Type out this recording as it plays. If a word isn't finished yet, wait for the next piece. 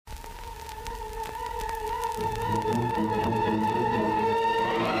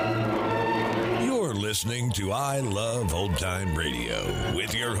listening to I Love Old Time Radio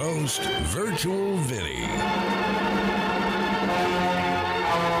with your host, Virtual Vinny.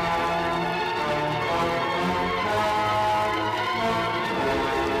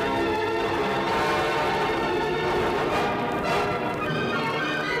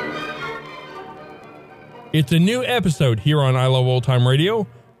 It's a new episode here on I Love Old Time Radio.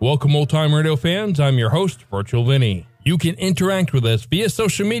 Welcome, Old Time Radio fans. I'm your host, Virtual Vinny. You can interact with us via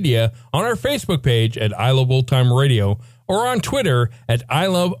social media on our Facebook page at I Love Old Time Radio or on Twitter at I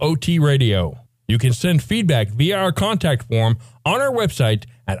Love OT Radio. You can send feedback via our contact form on our website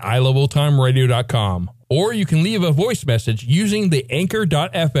at iloveoldtimeradio.com, or you can leave a voice message using the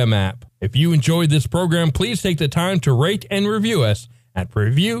Anchor.fm app. If you enjoyed this program, please take the time to rate and review us at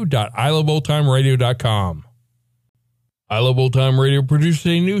review.iloveoldtimeradio.com. I Love Old Time Radio produces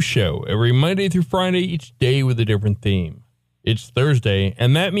a new show every Monday through Friday, each day with a different theme. It's Thursday,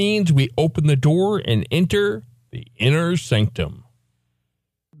 and that means we open the door and enter the inner sanctum.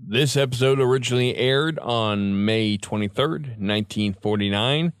 This episode originally aired on May 23rd,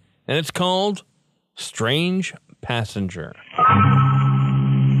 1949, and it's called Strange Passenger.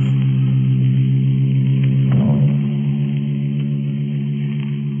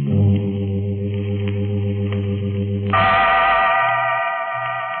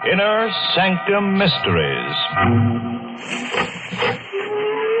 Inner Sanctum Mysteries.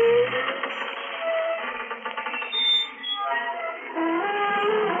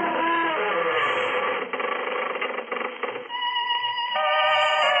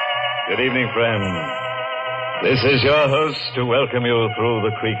 Good evening, friends. This is your host to welcome you through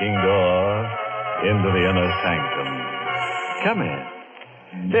the creaking door into the inner sanctum. Come in.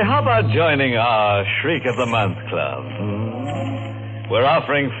 Say, how about joining our Shriek of the Month Club? We're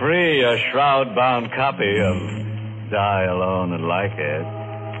offering free a shroud-bound copy of Die Alone and Like It.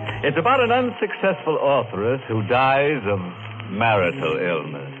 It's about an unsuccessful authoress who dies of marital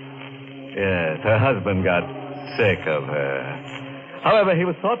illness. Yes, her husband got sick of her. However, he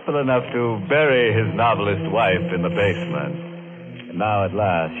was thoughtful enough to bury his novelist wife in the basement. And now, at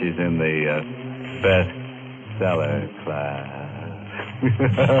last, she's in the bestseller class.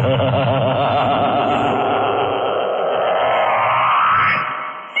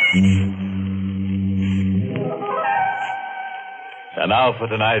 And now for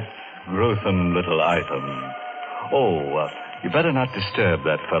tonight's gruesome little item. You better not disturb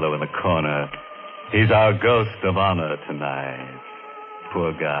that fellow in the corner. He's our ghost of honor tonight.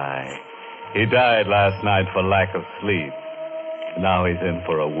 Poor guy. He died last night for lack of sleep. Now he's in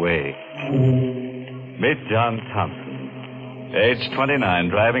for a wake. Meet John Thompson, age 29,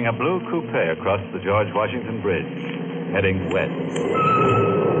 driving a blue coupe across the George Washington Bridge, heading west.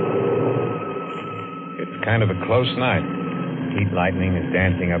 It's kind of a close night. Heat lightning is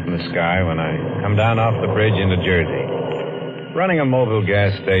dancing up in the sky when I come down off the bridge into Jersey. Running a mobile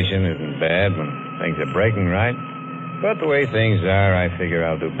gas station isn't bad when things are breaking right. But the way things are, I figure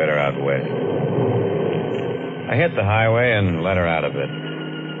I'll do better out west. I hit the highway and let her out a bit.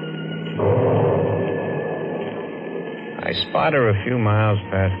 I spot her a few miles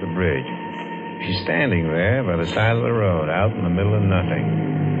past the bridge. She's standing there by the side of the road, out in the middle of nothing.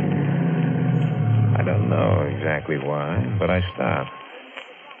 I don't know exactly why, but I stopped.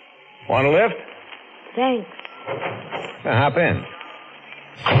 Want a lift? Thanks. Now hop in.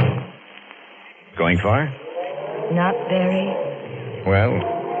 Going far? Not very. Well,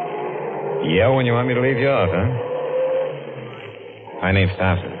 yell when you want me to leave you off, huh? My name's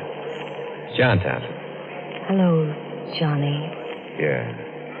Thompson. It's John Thompson. Hello, Johnny. Yeah.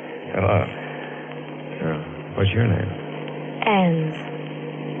 Hello. What's your name? Anne.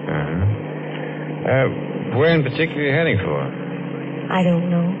 Uh-huh. Where in particular are you heading for? I don't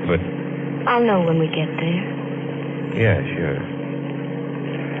know. But... I'll know when we get there. Yeah, sure.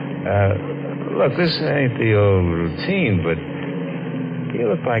 Look, this ain't the old routine, but you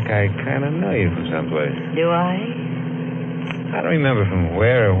look like I kind of know you from someplace. Do I? I don't remember from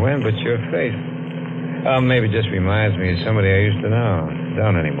where or when, but your face... maybe it just reminds me of somebody I used to know.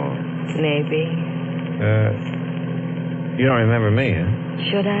 Don't anymore. Maybe. You don't remember me, huh?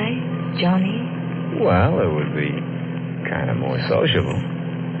 Should I, Johnny? Well, it would be kind of more sociable.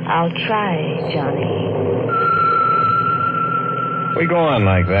 I'll try, Johnny. We go on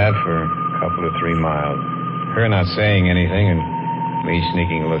like that for a couple or 3 miles. Her not saying anything and me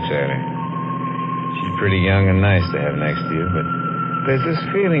sneaking looks at her. She's pretty young and nice to have next to you, but there's this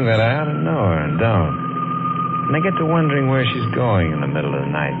feeling that I ought to know her and don't. And I get to wondering where she's going in the middle of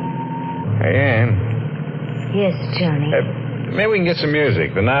the night. Hey, Ann. Yes, Johnny. Maybe we can get some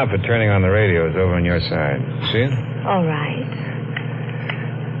music. The knob for turning on the radio is over on your side. See it? All right.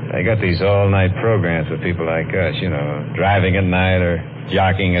 They got these all-night programs for people like us, you know, driving at night or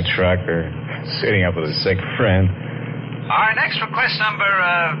jockeying a truck or sitting up with a sick friend. Our next request number,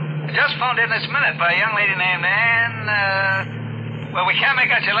 just phoned in this minute by a young lady named Ann, well, we can't make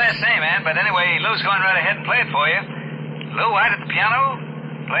out your last name, Ann, but anyway, Lou's going right ahead and play it for you. Lou White at the piano,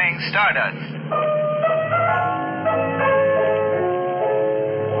 playing Stardust.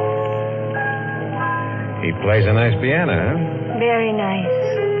 He plays a nice piano, huh? Very nice.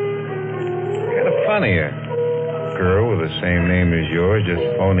 Kind of funny, a girl with the same name as yours just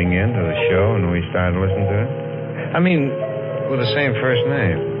phoning in to the show and we started listening to it. I mean, with the same first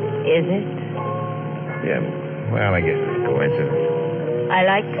name. Is it? Yeah, well, I guess it's a coincidence. I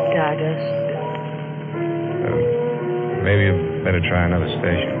like Stardust. Maybe you better try another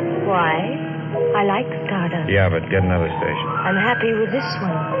station. Why? I like Stardust. Yeah, but get another station. I'm happy with this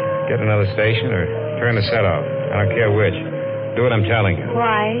one. Get another station or turn the set off. I don't care which. Do what I'm telling you.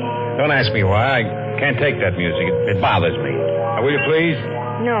 Why? Don't ask me why. I can't take that music. It bothers me. Now, will you please?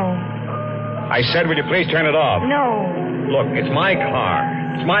 No. I said, will you please turn it off? No. Look, it's my car.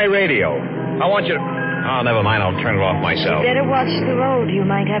 It's my radio. I want you to... Oh, never mind. I'll turn it off myself. Better watch the road. You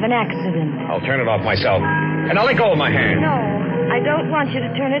might have an accident. I'll turn it off myself. And I'll let go of my hand. No. I don't want you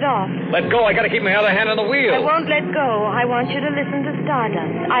to turn it off. Let go. I got to keep my other hand on the wheel. I won't let go. I want you to listen to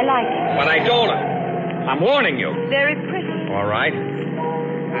Stardust. I like it. But I don't. I'm warning you. Very pretty. All right.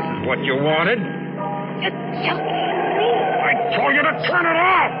 This is what you wanted. Just please. I told you to turn it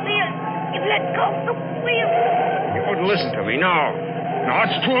off. Please. You let go. Please. You wouldn't listen to me. No. No,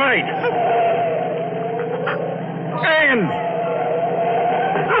 it's too late. Ann!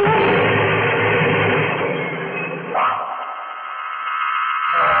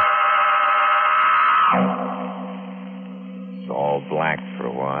 It's all black for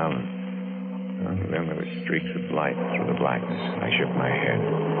a while, and then there were streaks of light through the blackness. I shook my head.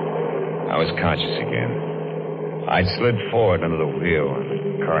 I was conscious again. I'd slid forward under the wheel,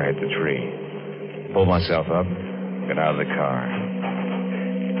 and the car hit the tree. Pulled myself up, got out of the car.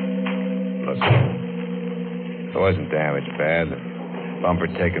 Look, it wasn't damaged bad. The bumper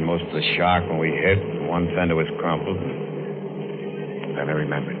taken most of the shock when we hit. One fender was crumpled. Then I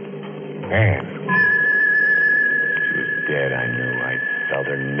remembered. Ann. She was dead, I knew. I felt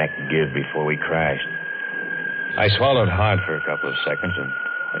her neck give before we crashed. I swallowed hard for a couple of seconds and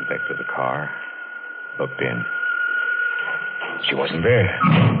went back to the car. Looked in. She wasn't there.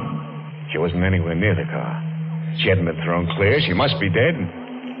 She wasn't anywhere near the car. She hadn't been thrown clear. She must be dead.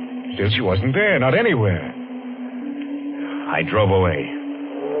 Still, she wasn't there. Not anywhere. I drove away.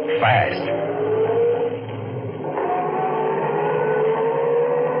 Fast.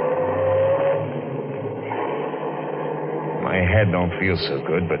 My head don't feel so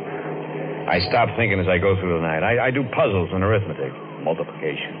good, but I stop thinking as I go through the night. I do puzzles and arithmetic.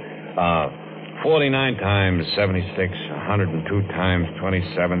 Multiplication. 49 times 76, 102 times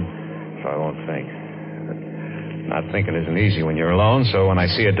 27. So I won't think. But not thinking isn't easy when you're alone, so when I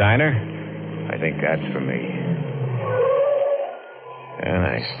see a diner, I think that's for me. And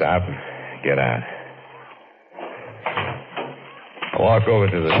I stop and get out. I walk over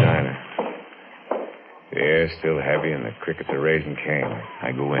to the diner. The air's still heavy and the crickets are raising cane.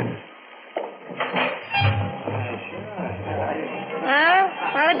 I go in.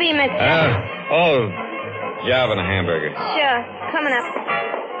 What'll it be, mister? Job and a hamburger. Sure. Coming up.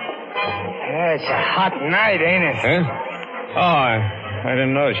 Yeah, it's a hot night, ain't it? Huh? Oh, I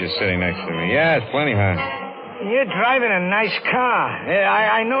didn't notice you sitting next to me. Yeah, it's plenty hot. You're driving a nice car. Yeah,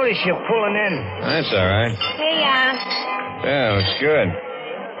 I noticed you pulling in. That's all right. Hey, Yeah, looks good.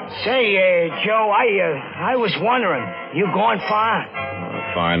 Say, Joe, I was wondering, you going far?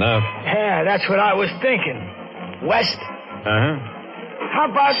 Far enough. Yeah, that's what I was thinking. West? Uh-huh. How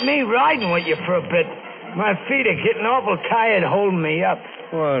about me riding with you for a bit? My feet are getting awful tired holding me up.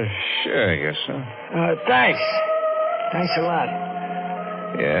 Well, sure, I guess so. Thanks. Thanks a lot.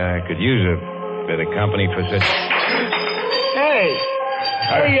 Yeah, I could use a bit of company for such... Hey,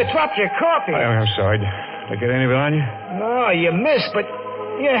 you dropped your coffee. I'm sorry. Did I get any of it on you? Oh, you missed, but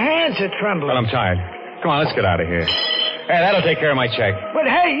your hands are trembling. Well, I'm tired. Come on, let's get out of here. Hey, that'll take care of my check. But,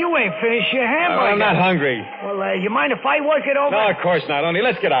 hey, you ain't finished your hamburger. I'm not hungry. Well, you mind if I work it over? No, of course not. Only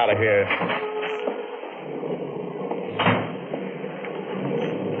let's get out of here.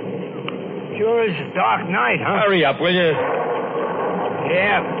 Sure is a dark night, huh? Hurry up, will you?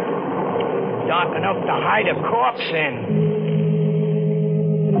 Yeah. Dark enough to hide a corpse in.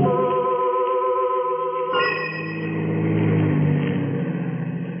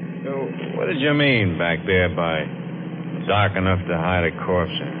 So, what did you mean back there by dark enough to hide a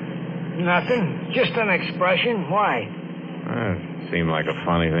corpse in? Nothing. Just an expression. Why? Seemed like a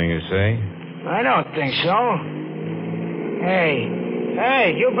funny thing to say. I don't think so.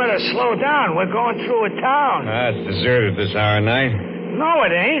 Hey, you better slow down. We're going through a town. It's deserted this hour of night. No,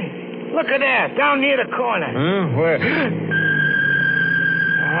 it ain't. Look at that, down near the corner. Huh? Where?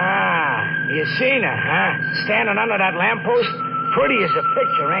 You seen her, huh? Standing under that lamppost? Pretty as a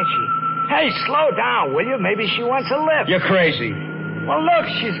picture, ain't she? Hey, slow down, will you? Maybe she wants a lift. You're crazy. Well, look,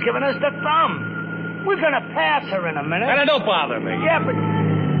 she's giving us the thumb. We're gonna pass her in a minute. And don't bother me. Yeah, but...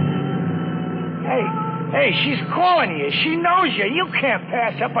 Hey, she's calling you. She knows you. You can't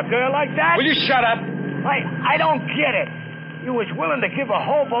pass up a girl like that. Will you shut up? I don't get it. You was willing to give a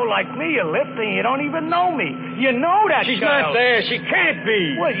hobo like me a lift, and you don't even know me. You know that She's girl. not there. She can't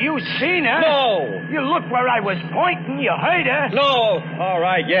be. Well, you seen her. No. You looked where I was pointing. You heard her. No. All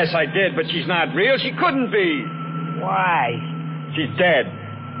right, yes, I did, but she's not real. She couldn't be. Why? She's dead.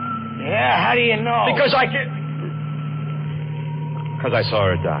 Yeah, how do you know? Because I saw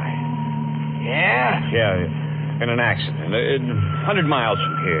her die. Yeah? Yeah, in an accident. 100 miles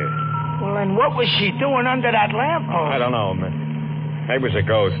from here. Well, then what was she doing under that lamppost? I don't know. Maybe it was a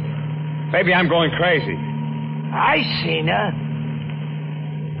ghost. Maybe I'm going crazy. I seen her.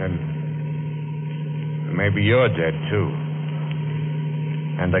 And maybe you're dead, too.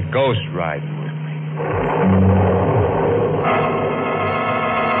 And the ghost riding with me.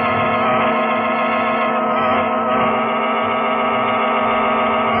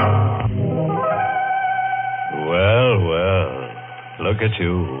 Well, look at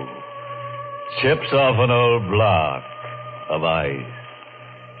you. Chips off an old block of ice.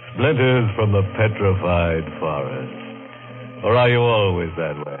 Splinters from the petrified forest. Or are you always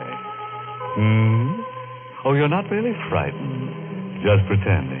that way? Oh, you're not really frightened. Just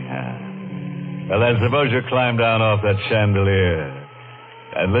pretending, huh? Well, then suppose you climb down off that chandelier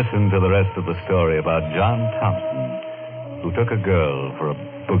and listen to the rest of the story about John Thompson, who took a girl for a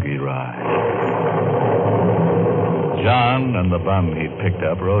boogie ride. John and the bum he'd picked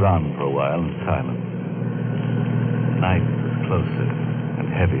up rode on for a while in silence. Night was closer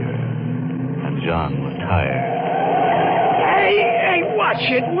and heavier, and John was tired. Hey, watch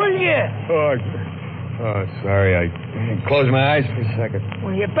it, will you? Oh, sorry. I closed my eyes for a second.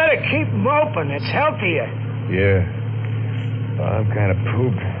 Well, you better keep them open. It's healthier. Yeah. I'm kind of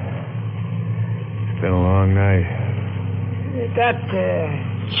pooped. It's been a long night. That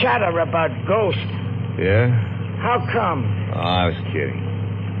chatter about ghosts. Yeah? How come? Oh, I was kidding.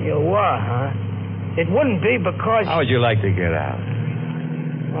 You were, huh? It wouldn't be because... How would you like to get out?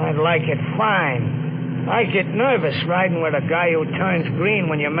 I'd like it fine. I get nervous riding with a guy who turns green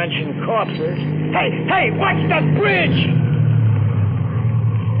when you mention corpses. Hey, watch that bridge!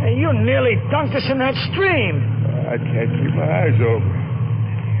 Hey, you nearly dunked us in that stream. I can't keep my eyes open.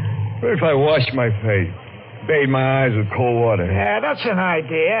 What if I washed my face? Bathe my eyes with cold water? Yeah, that's an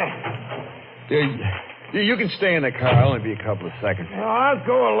idea. You can stay in the car. It'll only be a couple of seconds. Well, I'll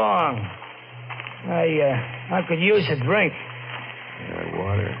go along. I could use a drink. Yeah,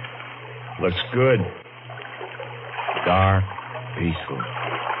 water. Looks good. Dark, peaceful.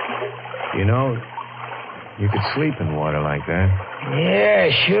 You know, you could sleep in water like that. Yeah,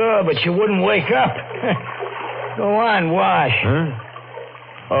 sure, but you wouldn't wake up. Go on, wash. Huh?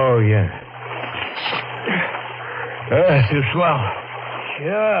 Oh, yeah. Too swell.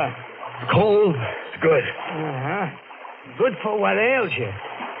 Sure. Cold. Good. Uh-huh. Good for what ails you.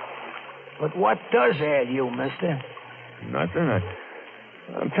 But what does ail you, mister? Nothing.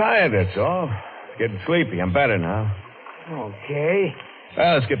 I'm tired, that's all. Getting sleepy. I'm better now. Okay.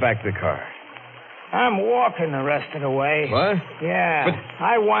 Well, let's get back to the car. I'm walking the rest of the way. What? Yeah. But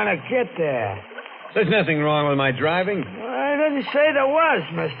I want to get there. There's nothing wrong with my driving. I didn't say there was,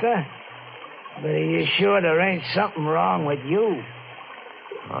 mister. But are you sure there ain't something wrong with you?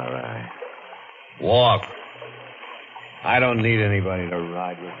 All right. Walk. I don't need anybody to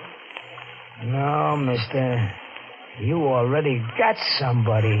ride with. No, mister. You already got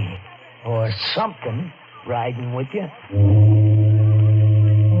somebody or something riding with you.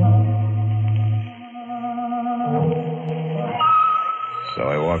 So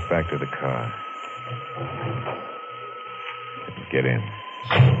I walked back to the car. Get in.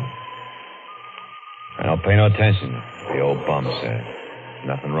 I don't pay no attention, the old bum said.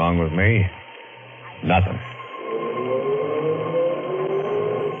 Nothing wrong with me. Nothing.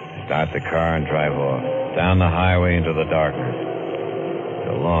 Start the car and drive off. Down the highway into the darkness. It's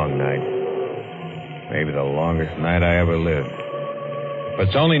a long night. Maybe the longest night I ever lived. But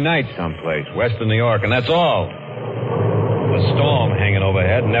it's only night someplace, west of New York, and that's all. The storm hanging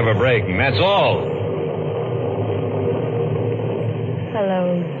overhead, never breaking. That's all.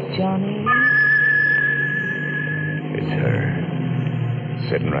 Hello, Johnny. It's her.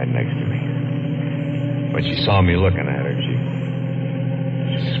 Sitting right next to me. When she saw me looking at her, she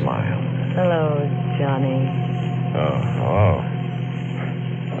smiled. Hello, Johnny. Oh.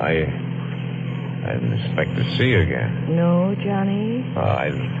 I didn't expect to see you again. No, Johnny? Oh, I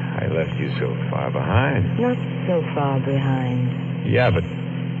left you so far behind. Not so far behind. Yeah, but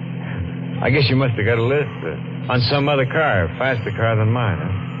I guess you must have got a lift on some other car, a faster car than mine,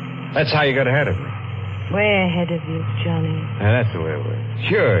 huh? That's how you got ahead of me. Way ahead of you, Johnny. Yeah, that's the way it works.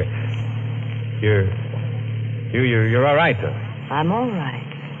 Sure. You're all right, though. I'm all right.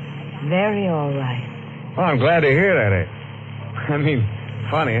 Very all right. Oh, I'm glad to hear that. I mean,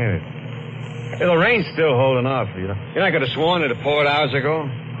 funny, ain't it? Yeah, the rain's still holding off, you know. You're not going to sworn it poured hours ago?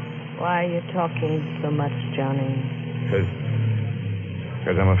 Why are you talking so much, Johnny?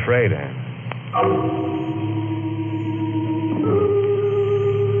 Because I'm afraid, Ann.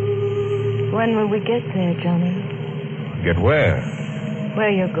 When will we get there, Johnny? Get where? Where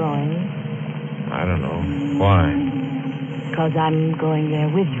you're going? I don't know. Why? Because I'm going there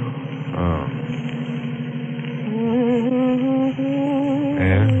with you. Oh.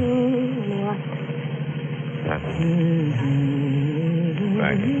 Yeah? What? Nothing.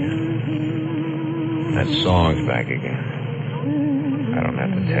 Back again. That song's back again. I don't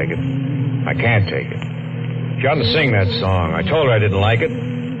have to take it. I can't take it. She oughtn't to sing that song. I told her I didn't like it.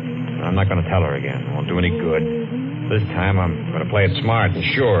 I'm not going to tell her again. It won't do any good. This time I'm going to play it smart and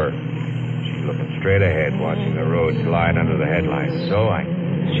sure. She's looking straight ahead, watching the road slide under the headlights. So I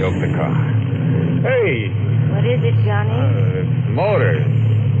choked the car. Hey! What is it, Johnny? Motor.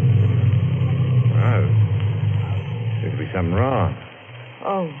 Seems to be something wrong.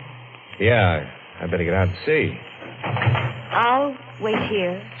 Oh. Yeah, I better get out and see. I'll wait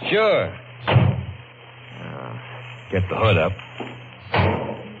here. Sure. Get the hood up.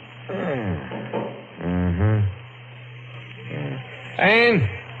 Mm-hmm. Yeah. Ann?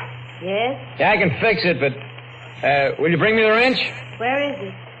 Yes? Yeah, I can fix it, but will you bring me the wrench? Where is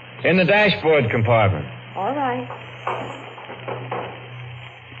it? In the dashboard compartment. All right.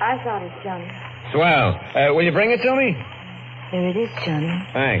 I've got it, Johnny. Swell. Will you bring it to me? Here it is, Johnny.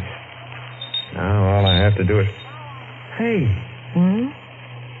 Thanks. Now all I have to do is... Hey.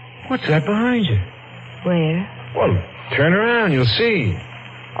 What's that behind you? Where? Well, turn around. You'll see.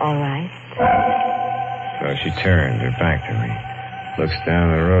 All right. So she turned her back to me. Looks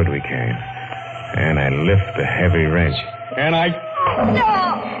down the road we came. And I lift the heavy wrench. And I... No!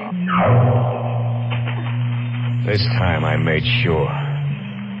 This time I made sure.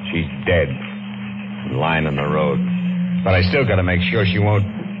 She's dead. Lying on the road. But I still got to make sure she won't,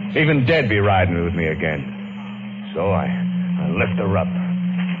 even dead, be riding with me again. So I lift her up.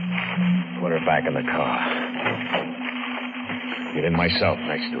 Put her back in the car. Get in myself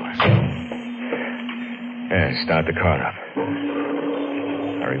next to her. Yeah, start the car up.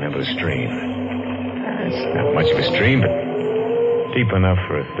 I remember the stream. It's not much of a stream, but deep enough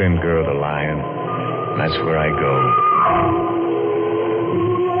for a thin girl to lie in. And that's where I go.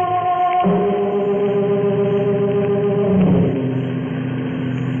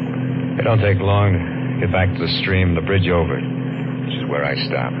 It don't take long to get back to the stream, the bridge over, which is where I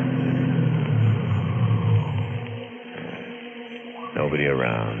stop. Nobody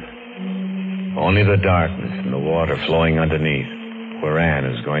around. Only the darkness and the water flowing underneath, where Ann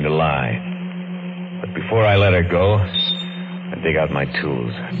is going to lie. But before I let her go, I dig out my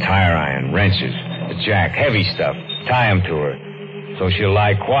tools. Tire iron, wrenches, a jack, heavy stuff. Tie them to her, so she'll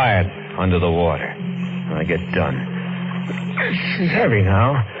lie quiet under the water. When I get done. She's heavy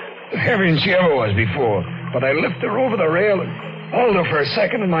now. Heavier than she ever was before. But I lift her over the rail and hold her for a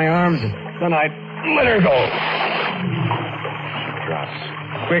second in my arms, and then I let her go. She drops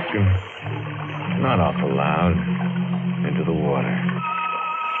quick and not awful loud into the water.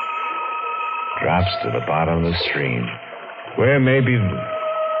 Drops to the bottom of the stream, where maybe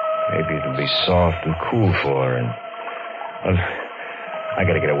it'll be soft and cool for her. And well, I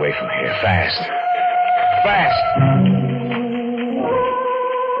gotta get away from here fast. Fast!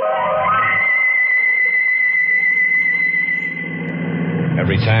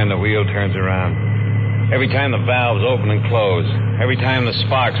 Every time the wheel turns around, every time the valves open and close, every time the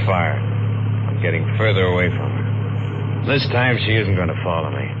sparks fire, I'm getting further away from her. This time she isn't going to follow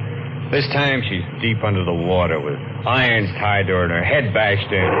me. This time she's deep under the water with irons tied to her and her head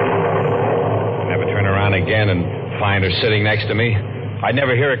bashed in. I'd never turn around again and find her sitting next to me. I'd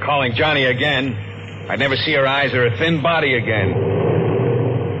never hear her calling Johnny again. I'd never see her eyes or her thin body again.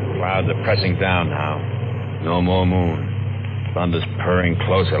 Clouds are pressing down now. No more moon. Thunder's purring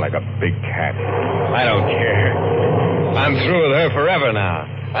closer like a big cat. I don't care. I'm through with her forever now.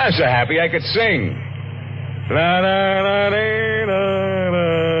 I'm so happy I could sing.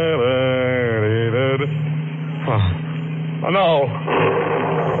 Oh, no.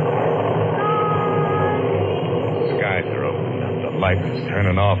 Skies are opening up. The lights is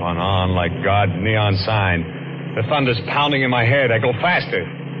turning off and on like God's neon sign. The thunder's pounding in my head. I go faster.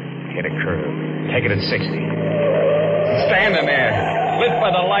 Hit a curve. Take it at 60. Standing there, lit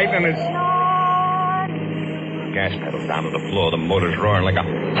by the light, and it's... Gas pedal down to the floor. The motor's roaring like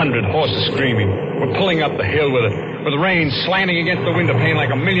 100 horses screaming. We're pulling up the hill with rain slanting against the window pane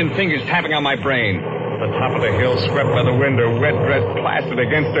like a million fingers tapping on my brain. The top of the hill swept by the wind, her wet dress plastered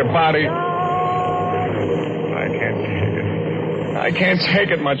against her body. I can't take it. I can't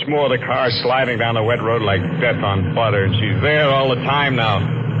take it much more. The car's sliding down the wet road like death on butter, and she's there all the time now,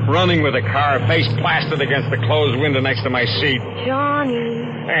 running with the car, face plastered against the closed window next to my seat. Johnny.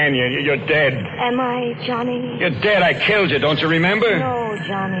 Ann, you're dead. Am I, Johnny? You're dead. I killed you. Don't you remember? No,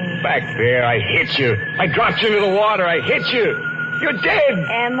 Johnny. Back there, I hit you. I dropped you into the water. I hit you. You're dead.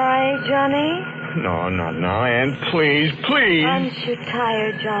 Am I, Johnny? No, not now, Ann. Please, please. Aren't you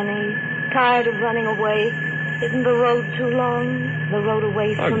tired, Johnny? Tired of running away? Isn't the road too long? The road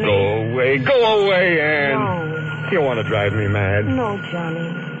away from me? Go away. Go away, Ann. No. You want to drive me mad? No,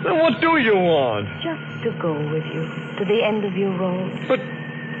 Johnny. Then what do you want? Just to go with you to the end of your road. But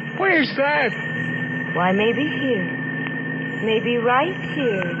where's that? Why, maybe here. Maybe right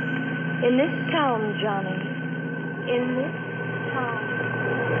here. In this town, Johnny. In this town.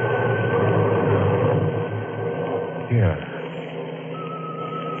 Yeah.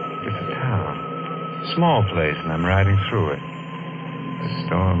 It's a town. Small place, and I'm riding through it. The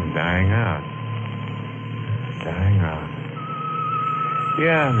storm dying out. Dying out.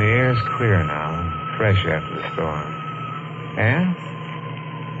 Yeah, and the air's clear now, fresh after the storm. Ann?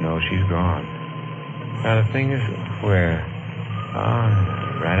 No, she's gone. Now, the thing is, where? Oh,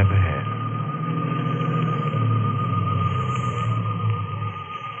 right up ahead.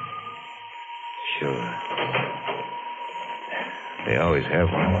 Sure. They always have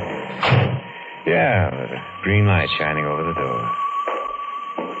one. Yeah, with a green light shining over the door.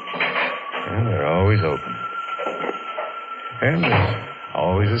 And they're always open. And there's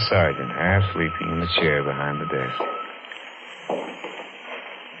always a sergeant half sleeping in the chair behind the desk.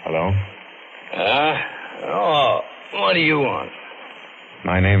 Hello? Oh, what do you want?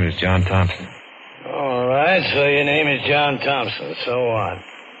 My name is John Thompson. All right, so your name is John Thompson. So what?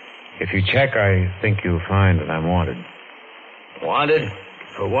 If you check, I think you'll find that I'm wanted. Wanted?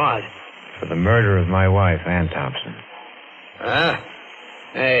 For what? For the murder of my wife, Ann Thompson. Huh?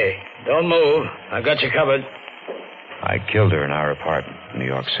 Hey, don't move. I've got you covered. I killed her in our apartment in New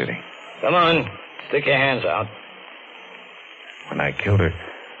York City. Come on. Stick your hands out. When I killed her,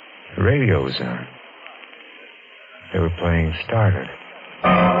 the radio was on. They were playing Starter.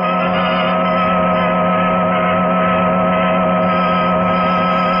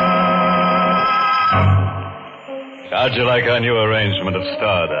 How'd you like our new arrangement of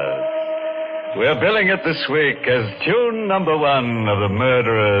Stardust? We're billing it this week as tune number 1 of the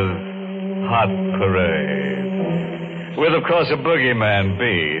Murderer's Hot Parade. With, of course, a boogeyman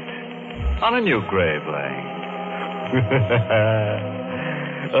beat on a new grave lane.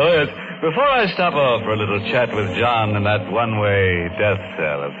 Oh, yes. Before I stop off for a little chat with John in that one-way death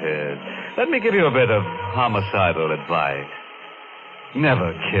cell of his, let me give you a bit of homicidal advice.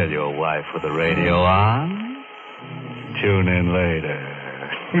 Never kill your wife with the radio on. Tune in later.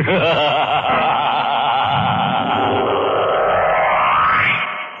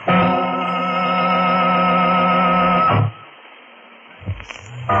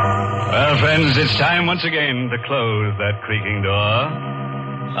 Well, friends, it's time once again to close that creaking door.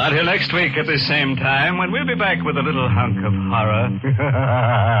 Until next week at the same time, when we'll be back with a little hunk of horror.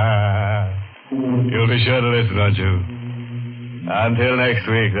 You'll be sure to listen, won't you? Until next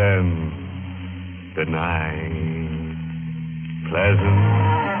week, then. Good night. Pleasant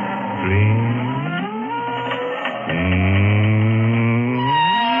dreams.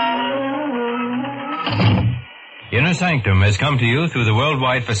 Inner Sanctum has come to you through the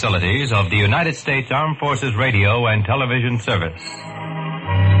worldwide facilities of the United States Armed Forces Radio and Television Service.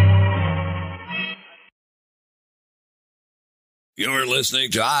 You're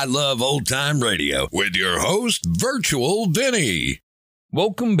listening to I Love Old Time Radio with your host, Virtual Vinny.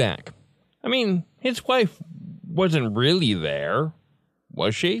 Welcome back. I mean, his wife wasn't really there,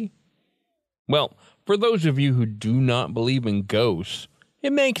 was she? Well, for those of you who do not believe in ghosts,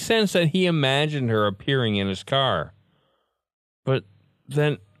 it makes sense that he imagined her appearing in his car. But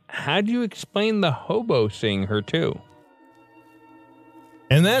then, how do you explain the hobo seeing her too?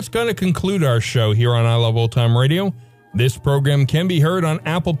 And that's going to conclude our show here on I Love Old Time Radio. This program can be heard on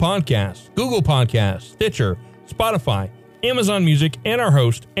Apple Podcasts, Google Podcasts, Stitcher, Spotify, Amazon Music, and our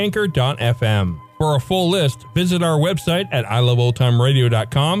host, Anchor.fm. For a full list, visit our website at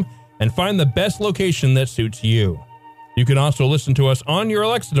iloveoldtimeradio.com and find the best location that suits you. You can also listen to us on your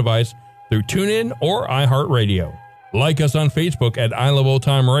Alexa device through TuneIn or iHeartRadio. Like us on Facebook at I Love Old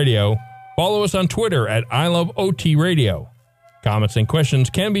Time Radio. Follow us on Twitter at I Love OT Radio. Comments and questions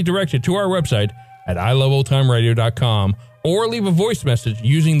can be directed to our website at iloveoldtimeradio.com or leave a voice message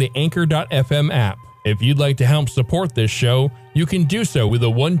using the Anchor.fm app. If you'd like to help support this show, you can do so with a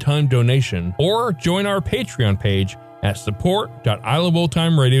one-time donation or join our Patreon page at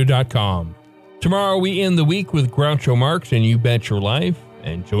support.iloveoldtimeradio.com. Tomorrow we end the week with Groucho Marx and You Bet Your Life,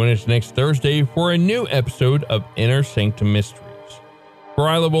 and join us next Thursday for a new episode of Inner Sanctum Mysteries. For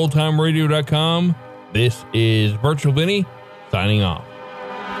iloveoldtimeradio.com, this is Virtual Vinny signing off.